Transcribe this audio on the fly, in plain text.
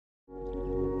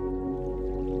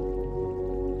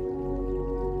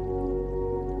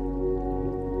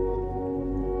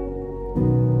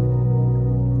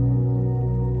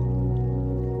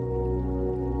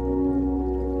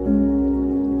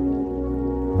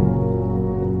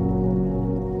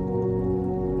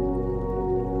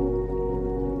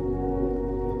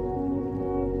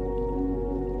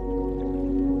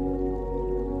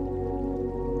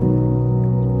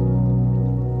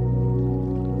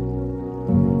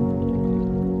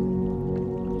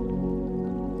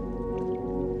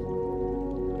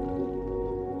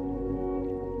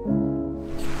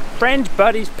friends,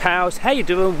 buddies, pals, how you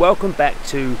doing? Welcome back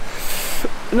to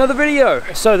another video.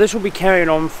 So this will be carrying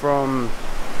on from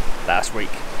last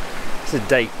week. This is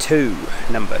day 2,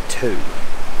 number 2.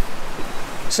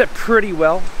 Slept pretty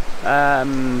well,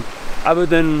 other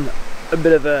than a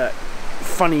bit of a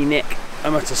funny neck.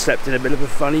 I must have slept in a bit of a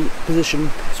funny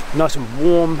position. It's nice and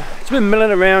warm. It's been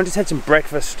milling around, just had some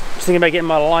breakfast. Just thinking about getting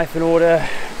my life in order,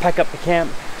 pack up the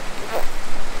camp,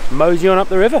 mosey on up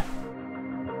the river.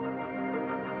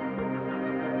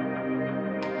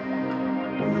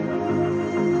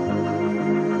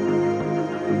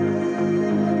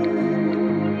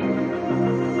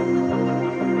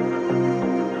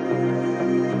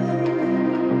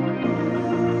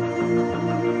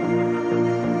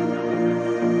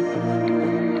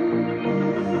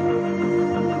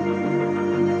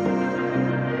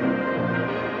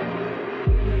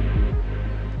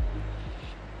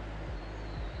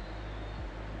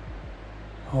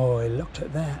 Oh, I looked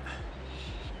at that.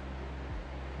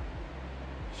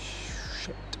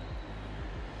 Shit.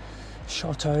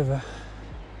 Shot over.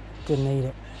 Didn't eat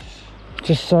it.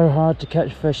 Just so hard to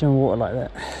catch fish in water like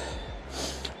that.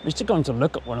 I used to go to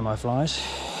look at one of my flies.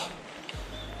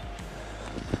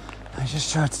 I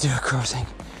just tried to do a crossing.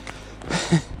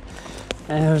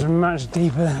 And it was much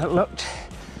deeper than it looked.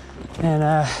 And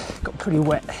got pretty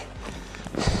wet.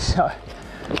 So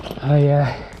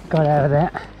I got out of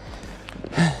that.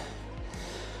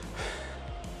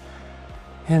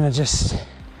 And I just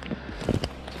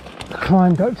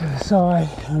climbed up to the side.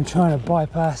 I'm trying to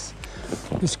bypass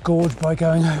this gorge by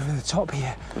going over the top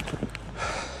here.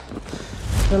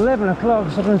 It's 11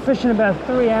 o'clock, so I've been fishing about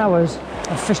 3 hours.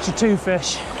 I've fished 2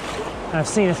 fish, and I've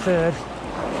seen a third,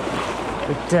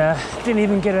 but didn't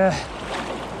even get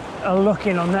a look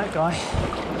in on that guy.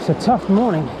 It's a tough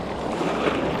morning,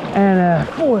 and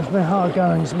boy, it's been hard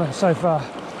going so far.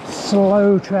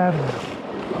 Slow traveling.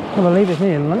 I can't believe it's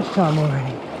nearly lunchtime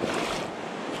already.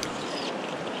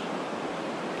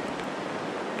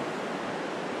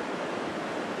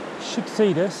 Should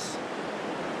see this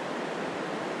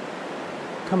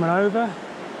coming over.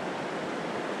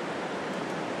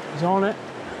 He's on it.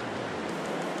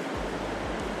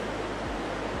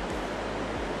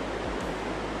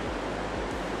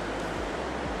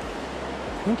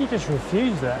 I think he just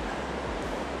refused that.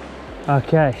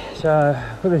 Okay, so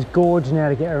I've got this gorge now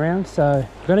to get around, so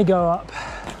I'm going to go up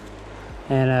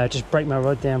and just break my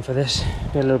rod down for this,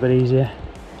 be a little bit easier.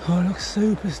 Oh, it looks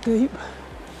super steep.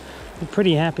 I'm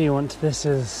pretty happy once this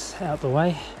is out the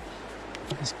way,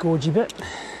 this gorgy bit.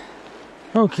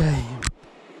 Okay,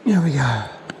 here we go.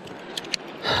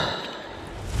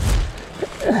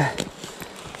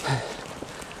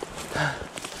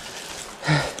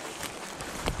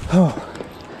 Oh.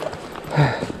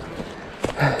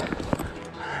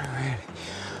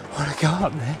 Go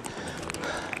up there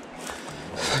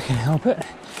if I can help it.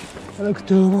 It looks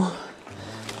doable.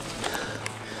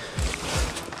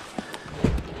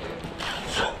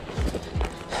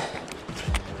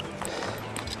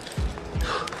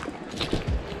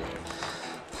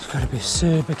 Just got to be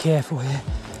super careful here.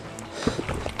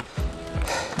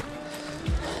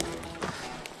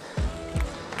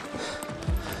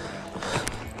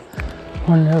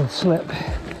 One little slip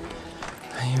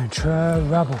and you're in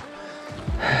trouble.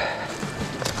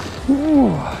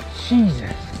 Oh, Jesus.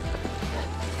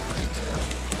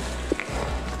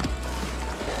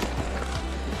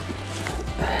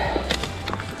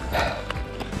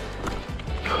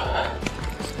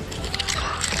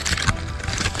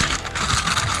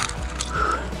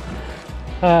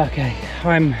 Okay,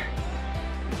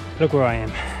 look where I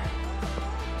am.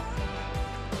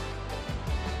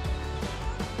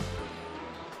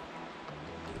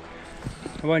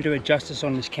 I won't do it justice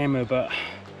on this camera, but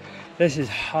this is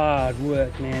hard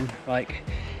work, man. Like,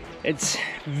 it's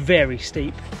very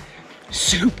steep,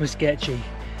 super sketchy,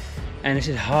 and this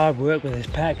is hard work with this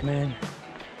pack, man.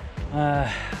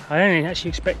 I don't actually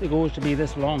expect the gorge to be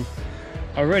this long.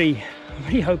 I really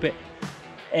hope it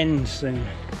ends soon.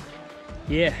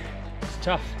 Yeah, it's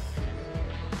tough.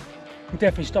 I'm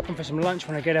definitely stopping for some lunch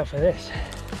when I get off of this.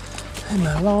 I'm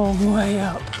a long way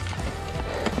up.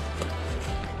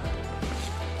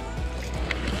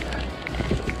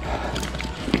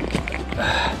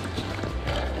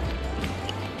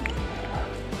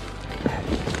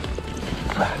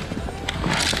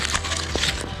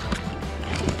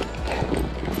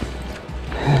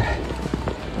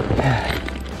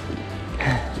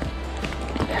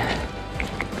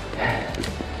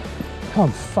 I'm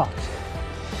fucked.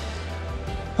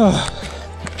 Oh.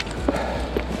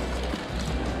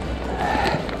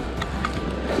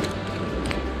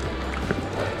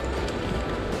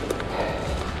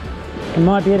 I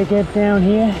might be able to get down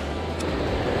here.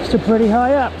 Still pretty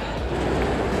high up.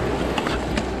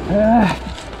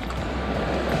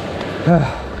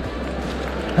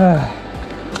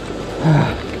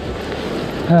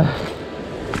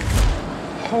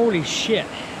 Holy shit,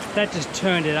 that just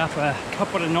turned it up a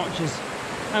couple of notches.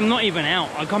 I'm not even out.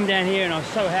 I come down here and I was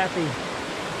so happy.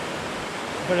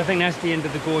 But I think that's the end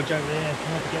of the gorge over there. I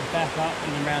have to get back up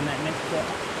and around that next bit.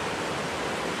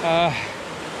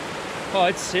 Oh,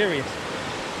 it's serious.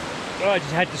 Oh, I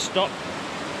just had to stop,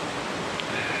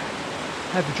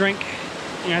 have a drink,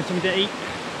 you know, something to eat,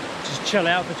 just chill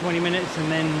out for 20 minutes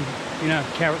and then, you know,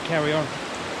 carry on.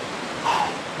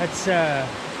 That's,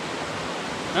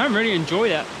 I really enjoy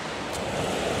that.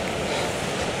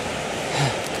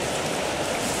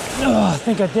 Oh, I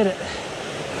think I did it.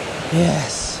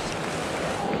 Yes.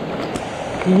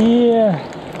 Yeah.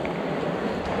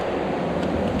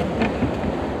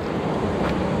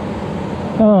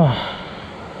 Oh.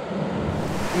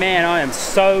 Man, I am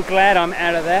so glad I'm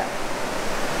out of that.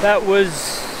 That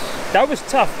was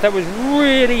tough. That was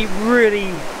really, really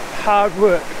hard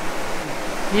work.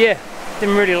 Yeah,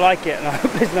 didn't really like it, and I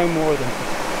hope there's no more of them.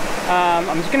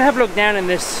 I'm just gonna have a look down in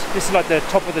this. This is like the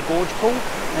top of the gorge pool.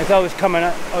 And as I was coming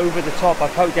over the top, I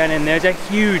poked down in there. There's a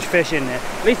huge fish in there.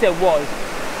 At least there was.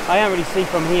 I can't really see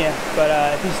from here, but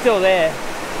if he's still there,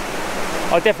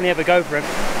 I'll definitely have a go for him.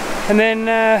 And then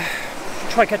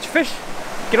try to catch a fish.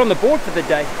 Get on the board for the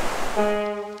day.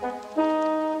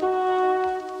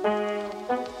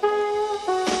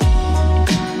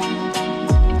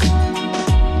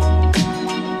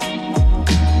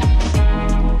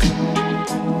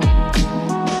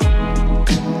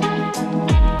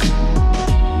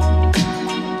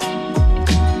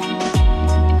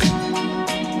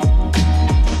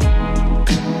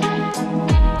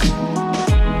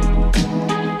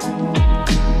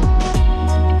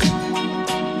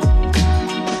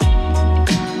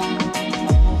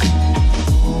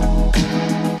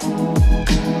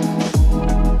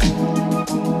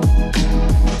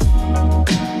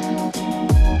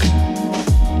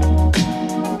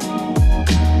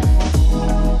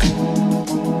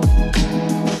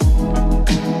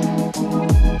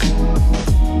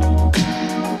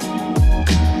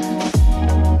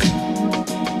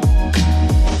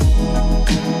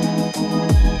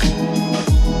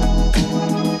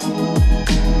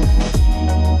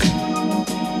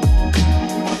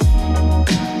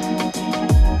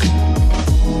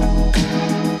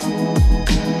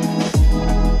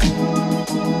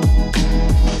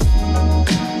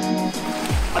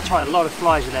 A lot of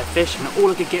flies with that fish, and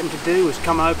all I could get him to do was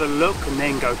come over, look, and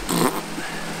then go,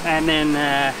 and then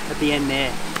at the end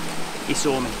there, he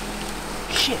saw me.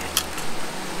 Shit.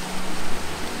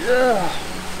 Ugh.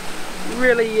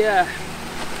 Really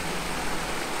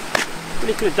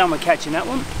could have done with catching that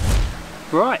one.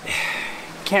 Right,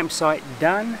 campsite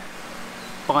done,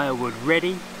 firewood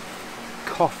ready,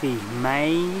 coffee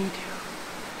made.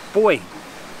 Boy,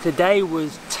 today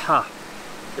was tough.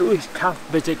 It was tough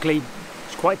physically.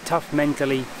 Quite tough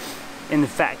mentally, in the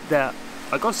fact that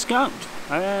I got skunked.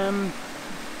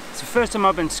 It's the first time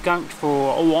I've been skunked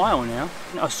for a while now.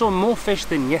 I saw more fish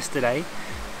than yesterday,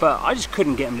 but I just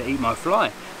couldn't get them to eat my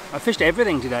fly. I fished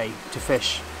everything today to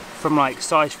fish, from like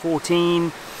size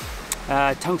 14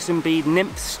 tungsten bead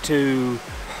nymphs to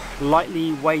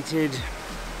lightly weighted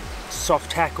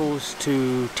soft tackles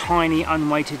to tiny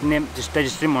unweighted nymph. They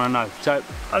just didn't want to know. So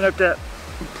I'll have to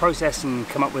process and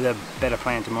come up with a better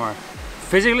plan tomorrow.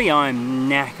 Physically, I'm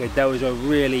knackered. That was a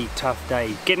really tough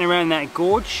day. Getting around that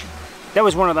gorge, that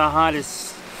was one of the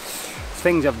hardest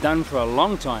things I've done for a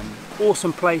long time.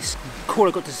 Awesome place. Cool,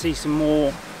 I got to see some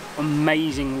more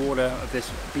amazing water of this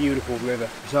beautiful river.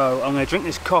 So I'm gonna drink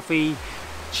this coffee,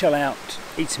 chill out,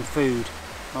 eat some food.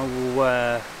 I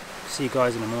will see you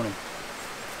guys in the morning.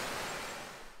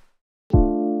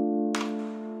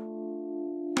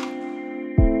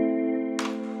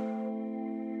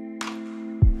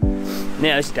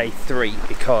 Now it's day 3,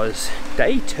 because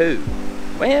day 2,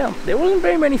 well, there wasn't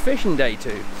very many fish in day 2.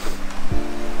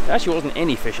 There actually wasn't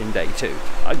any fish in day 2.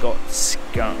 I got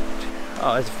skunked.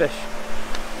 Oh, there's a fish.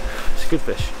 It's a good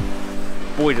fish.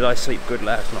 Boy, did I sleep good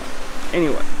last night.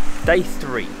 Anyway, day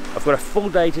 3. I've got a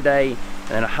full day today and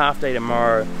then a half day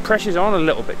tomorrow. Pressure's on a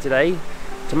little bit today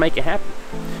to make it happen.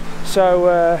 So,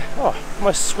 oh,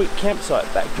 my sweet campsite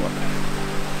backdrop.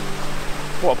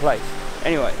 What a place.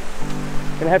 Anyway.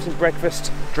 Gonna have some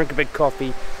breakfast, drink a big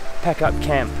coffee, pack up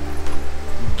camp,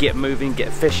 get moving,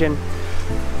 get fishing,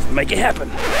 make it happen.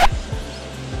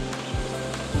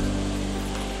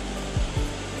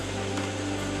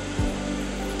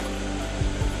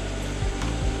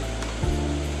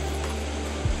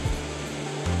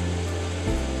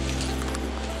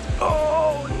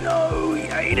 Oh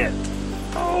ate it.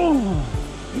 Oh,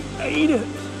 he ate it.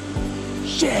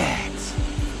 Shit.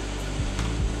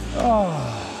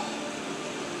 Oh.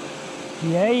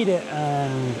 He ate it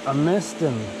and I missed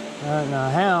him. I don't know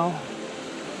how,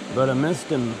 but I missed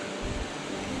him.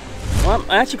 Well,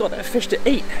 I actually got that fish to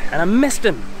eat and I missed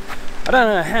him. I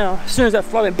don't know how. As soon as that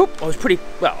fly went boop,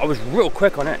 I was real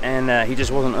quick on it and he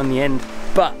just wasn't on the end.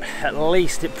 But at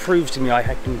least it proves to me I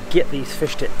can get these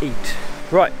fish to eat.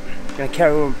 Right, I'm gonna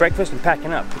carry on breakfast and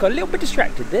packing up. Got a little bit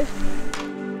distracted there.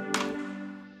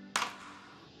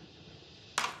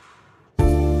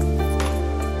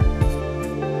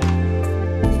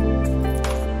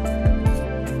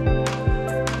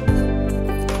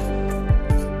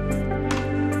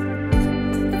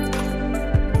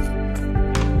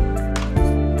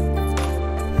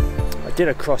 I did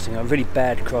a crossing, a really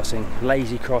bad crossing,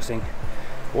 lazy crossing.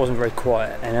 It wasn't very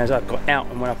quiet, and as I got out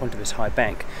and went up onto this high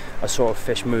bank, I saw a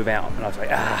fish move out and I was like,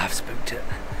 ah, I've spooked it.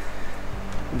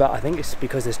 But I think it's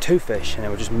because there's two fish and they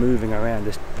were just moving around.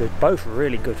 They're both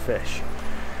really good fish.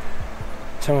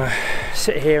 So I'm gonna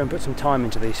sit here and put some time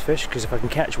into these fish, because if I can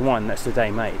catch one, that's the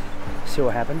day made. See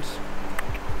what happens.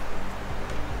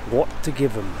 What to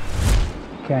give them.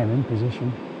 Okay, I'm in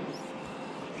position.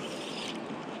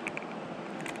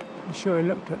 I'm sure I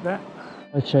looked at that.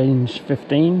 I changed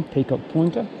 15 peacock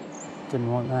pointer. Didn't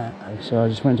want that. So I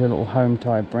just went to a little home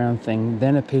tie brown thing,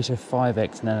 then a piece of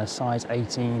 5X and then a size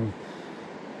 18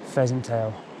 pheasant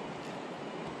tail.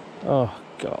 Oh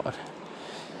God.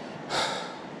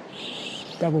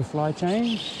 Double fly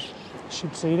change.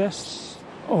 Should see this.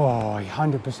 Oh, he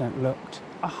 100% looked.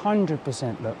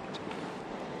 100% looked.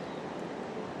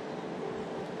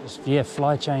 Just, yeah,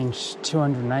 fly change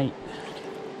 208.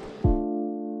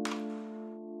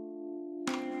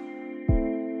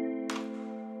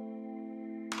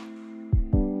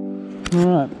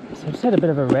 Right, so I've just had a bit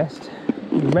of a rest.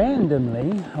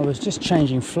 Randomly, I was just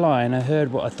changing fly and I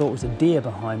heard what I thought was a deer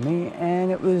behind me,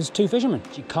 and it was two fishermen,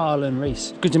 Carl and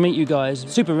Reese. Good to meet you guys.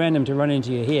 Super random to run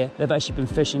into you here. They've actually been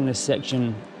fishing this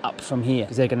section up from here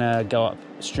because they're gonna go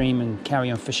upstream and carry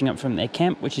on fishing up from their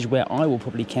camp, which is where I will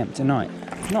probably camp tonight.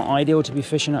 Not ideal to be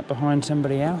fishing up behind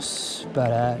somebody else,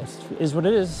 but it is what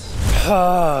it is.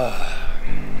 And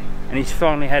he's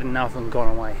finally had enough and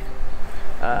gone away.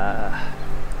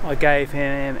 I gave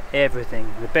him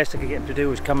everything. The best I could get him to do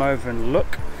was come over and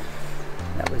look.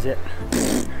 That was it.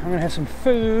 I'm gonna have some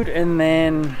food and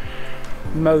then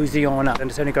mosey on up. And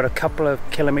it's only got a couple of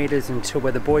kilometers until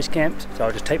where the boys camped, so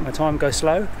I'll just take my time, go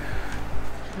slow.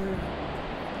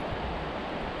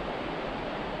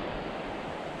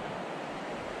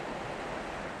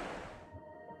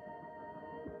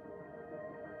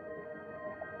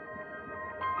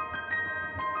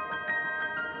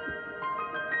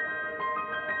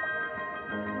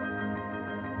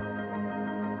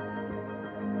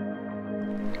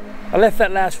 I left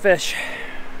that last fish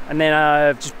and then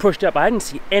I just pushed up. I didn't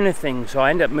see anything, so I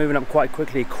ended up moving up quite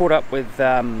quickly. Caught up with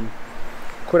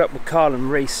Carl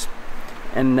and Reese,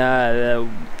 and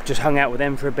just hung out with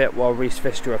them for a bit while Reese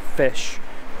fished to a fish.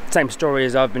 Same story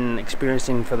as I've been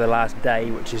experiencing for the last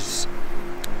day, which is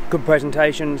good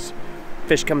presentations.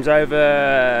 Fish comes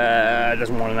over,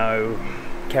 doesn't want to know,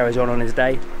 carries on his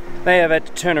day. They have had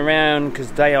to turn around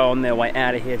because they are on their way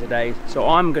out of here today. So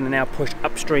I'm going to now push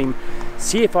upstream,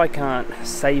 see if I can't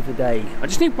save the day. I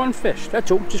just need one fish, that's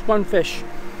all, just one fish.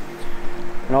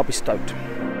 And I'll be stoked.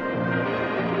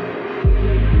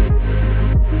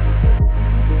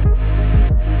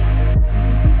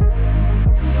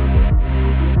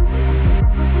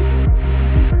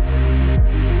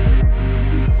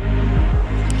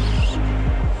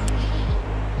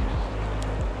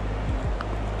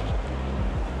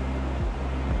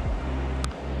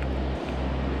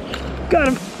 Got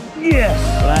him! Yes!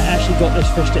 Well, I actually got this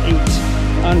fish to eat.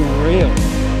 Unreal.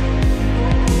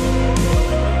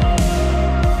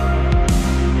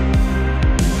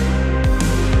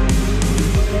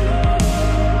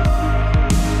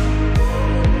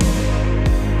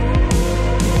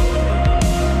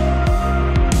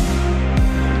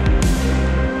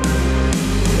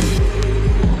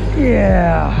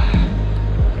 Yeah!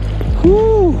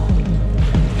 Whew!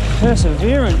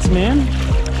 Perseverance, man.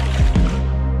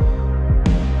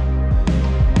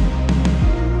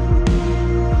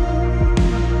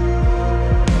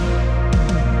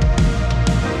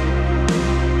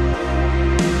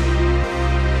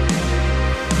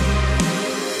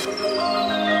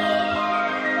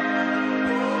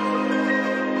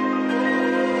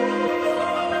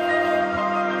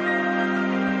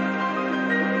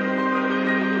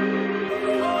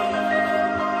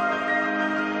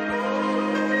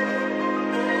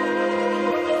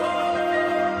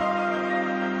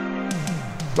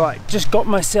 Right, just got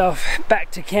myself back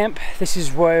to camp. This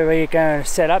is where we're going to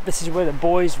set up. This is where the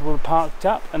boys were parked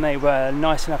up, and they were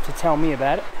nice enough to tell me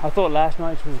about it. I thought last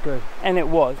night's was good, and it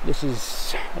was. This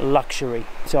is luxury.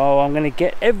 So I'm going to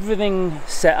get everything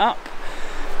set up,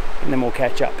 and then we'll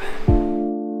catch up.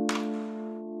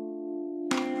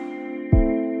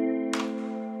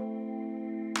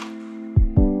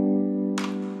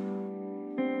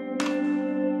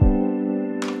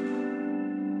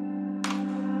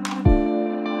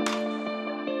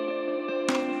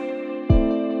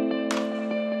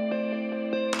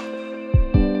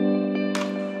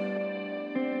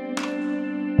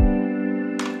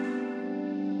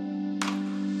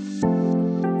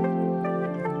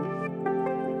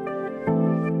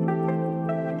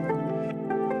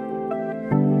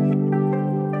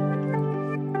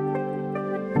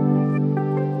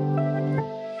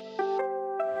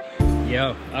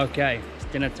 Yo, okay, it's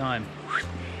dinner time.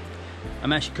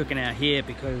 I'm actually cooking out here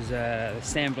because the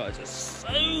sand flies are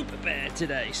super bad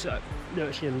today, so they're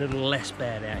actually a little less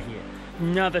bad out here.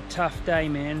 Another tough day,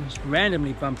 man. Just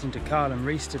randomly bumped into Carl and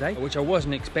Reese today, which I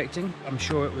wasn't expecting. I'm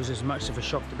sure it was as much of a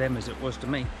shock to them as it was to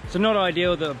me. So not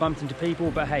ideal that I bumped into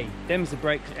people, but hey, them's the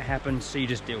breaks, it happens, so you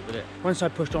just deal with it. Once I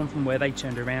pushed on from where they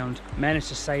turned around, managed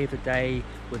to save the day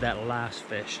with that last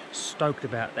fish. Stoked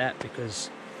about that because,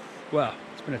 well,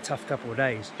 it's been a tough couple of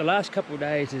days. The last couple of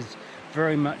days is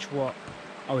very much what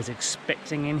I was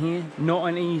expecting in here. Not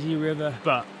an easy river,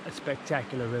 but a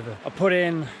spectacular river. I put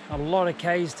in a lot of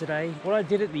Ks today. What I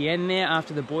did at the end there,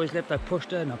 after the boys left, I pushed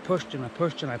her and I pushed and I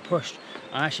pushed and I pushed.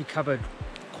 I actually covered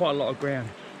quite a lot of ground.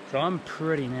 So I'm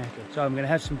pretty knackered. So I'm gonna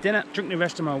have some dinner, drink the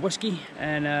rest of my whiskey,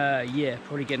 and yeah,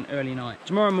 probably get an early night.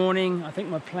 Tomorrow morning, I think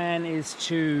my plan is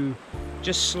to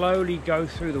just slowly go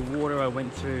through the water I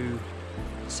went through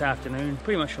this afternoon,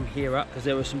 pretty much from here up, because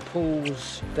there were some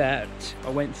pools that I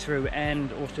went through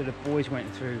and also the boys went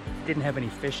through. Didn't have any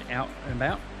fish out and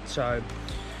about, so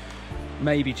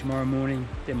maybe tomorrow morning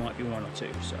there might be one or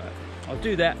two. So I'll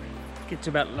do that, get to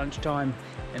about lunchtime,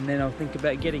 and then I'll think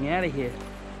about getting out of here.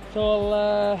 So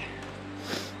I'll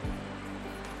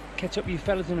catch up with you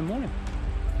fellas in the morning.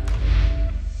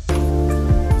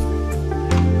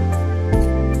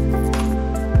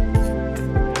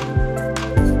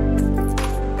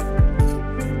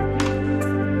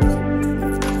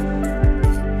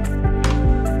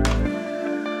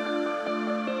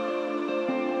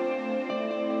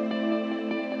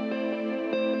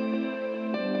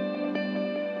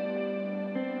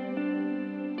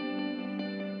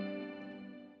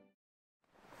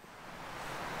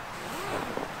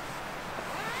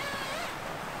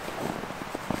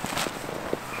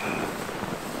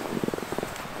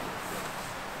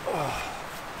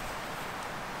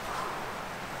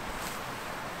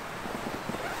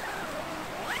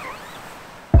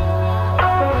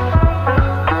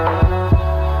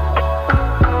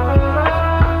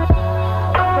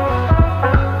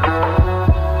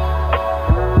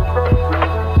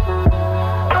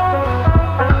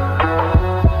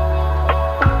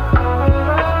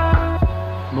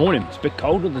 It's a bit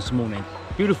colder this morning.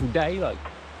 Beautiful day, like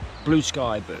blue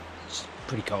sky, but it's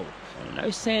pretty cold. And no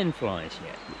sand flies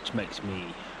yet, which makes me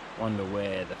wonder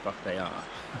where the fuck they are.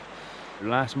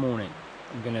 Last morning,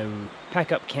 I'm gonna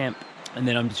pack up camp and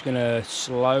then I'm just gonna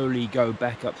slowly go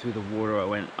back up through the water I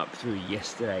went up through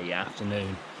yesterday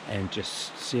afternoon and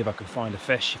just see if I can find a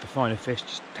fish. If I find a fish,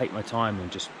 just take my time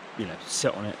and just, you know,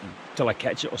 sit on it until I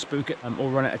catch it or spook it, or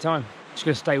run at a time. Just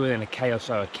gonna stay within a K or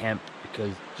so of camp,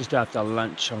 because just after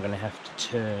lunch I'm gonna have to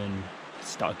turn,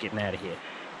 start getting out of here.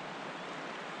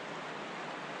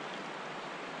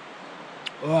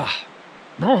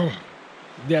 Oh,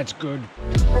 that's good.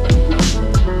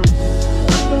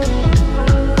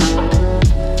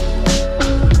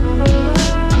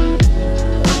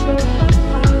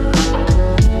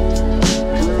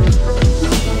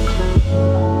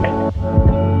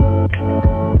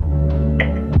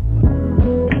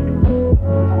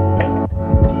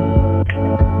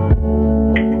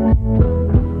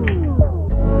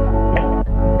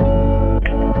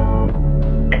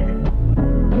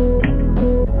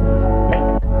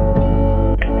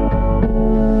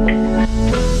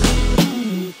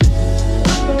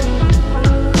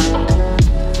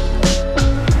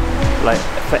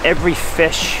 For every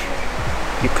fish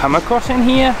you come across in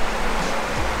here,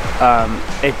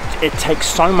 it takes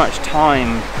so much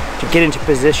time to get into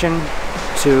position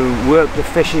to work the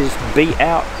fish's beat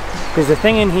out. Because the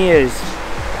thing in here is,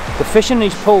 the fish in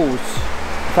these pools,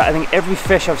 in fact I think every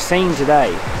fish I've seen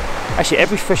today, actually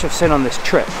every fish I've seen on this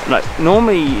trip, like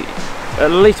normally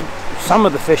at least some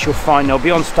of the fish you'll find they'll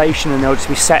be on station and they'll just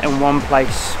be sat in one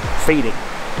place feeding.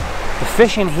 The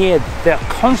fish in here, they're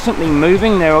constantly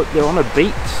moving. They're on a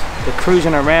beat. They're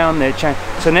cruising around. They're so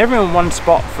they're never in one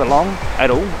spot for long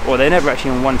at all, or they're never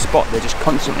actually in one spot. They're just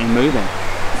constantly moving.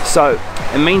 So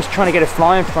it means trying to get a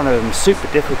fly in front of them is super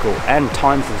difficult and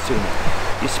time consuming.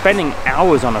 You're spending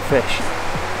hours on a fish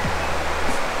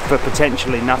for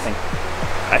potentially nothing.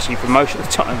 Actually, for most of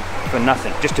the time, for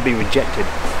nothing, just to be rejected.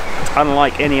 It's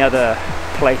unlike any other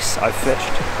place I've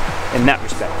fished in that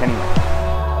respect, anyway.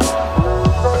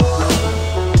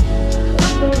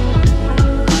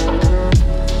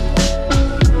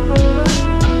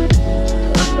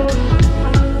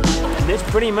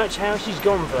 Pretty much how she's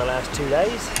gone for the last 2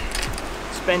 days.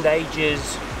 Spend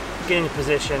ages, get into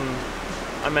position.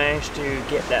 I managed to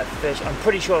get that fish. I'm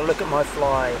pretty sure I look at my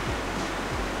fly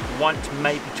once,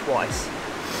 maybe twice,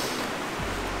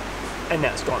 and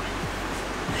that's gone.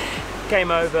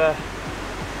 Came over,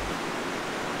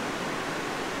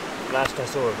 last I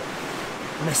saw of it.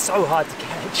 And they're so hard to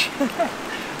catch.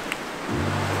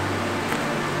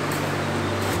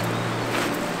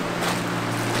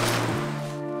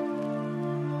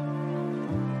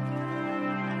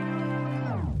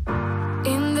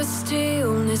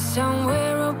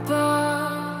 Somewhere above.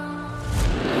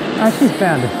 I actually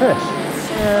found a fish.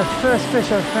 Yeah, first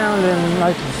fish I found in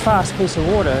like a fast piece of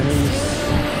water, and he's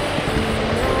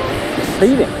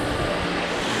feeding.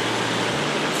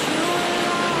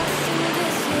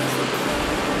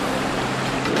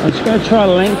 I'm just going to try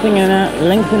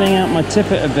lengthening out my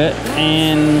tippet a bit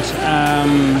and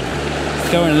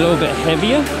going a little bit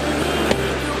heavier.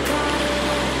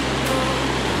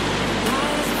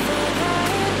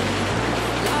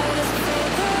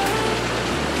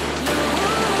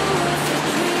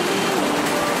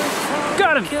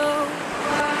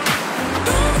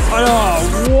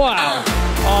 Oh wow,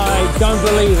 I don't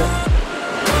believe it.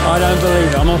 I don't believe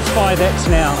it. I'm on 5X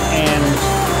now, and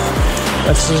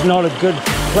this is not a good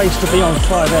place to be on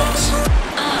 5X.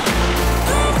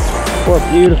 What a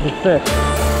beautiful fish.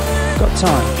 Got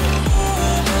time.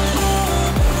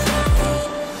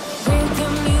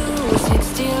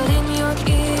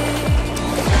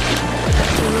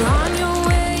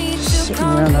 Sitting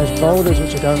around those boulders,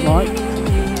 which I don't like.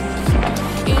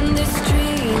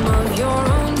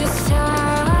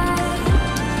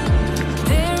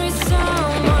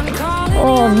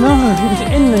 Oh no, he was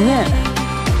in the net.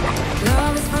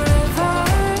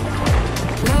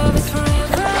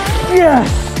 Yes!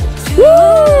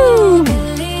 Woo!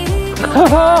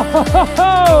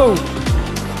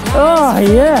 Oh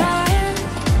yeah!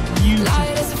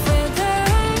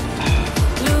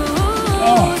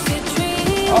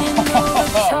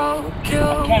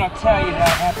 I cannot tell you how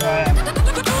happy I am.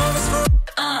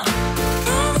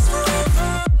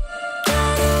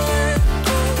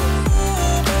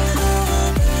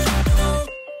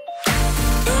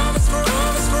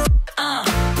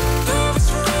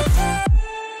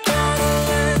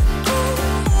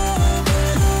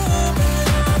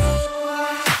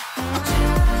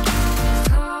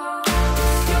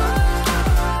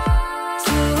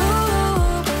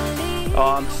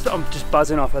 I'm just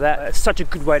buzzing off of that. It's such a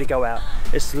good way to go out.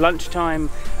 It's lunchtime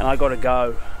and I gotta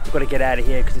go. I've got to get out of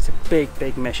here because it's a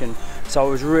big mission. So I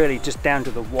was really just down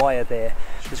to the wire there.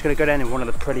 Just gonna go down in one of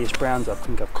the prettiest browns I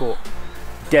think I've caught.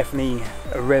 Definitely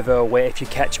a river where if you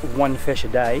catch one fish a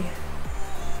day,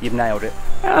 you've nailed it.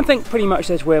 And I think pretty much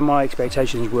that's where my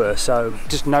expectations were. So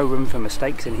just no room for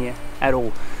mistakes in here at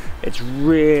all. It's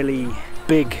really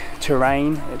big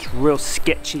terrain, it's real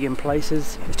sketchy in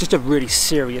places. It's just a really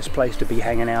serious place to be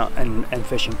hanging out and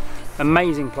fishing.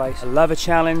 Amazing place. I love a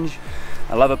challenge.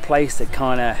 I love a place that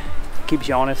kind of keeps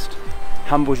you honest,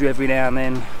 humbles you every now and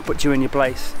then, puts you in your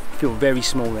place. I feel very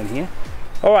small in here.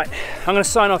 All right, I'm gonna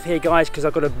sign off here guys because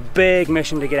I've got a big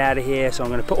mission to get out of here, so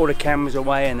I'm gonna put all the cameras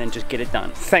away and then just get it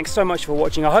done. Thanks so much for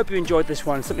watching. I hope you enjoyed this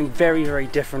one. Something very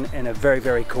different in a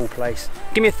very cool place.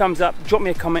 Give me a thumbs up, drop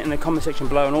me a comment in the comment section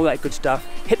below and all that good stuff.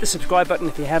 Hit the subscribe button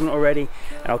if you haven't already,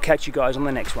 and I'll catch you guys on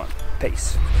the next one.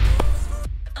 Peace.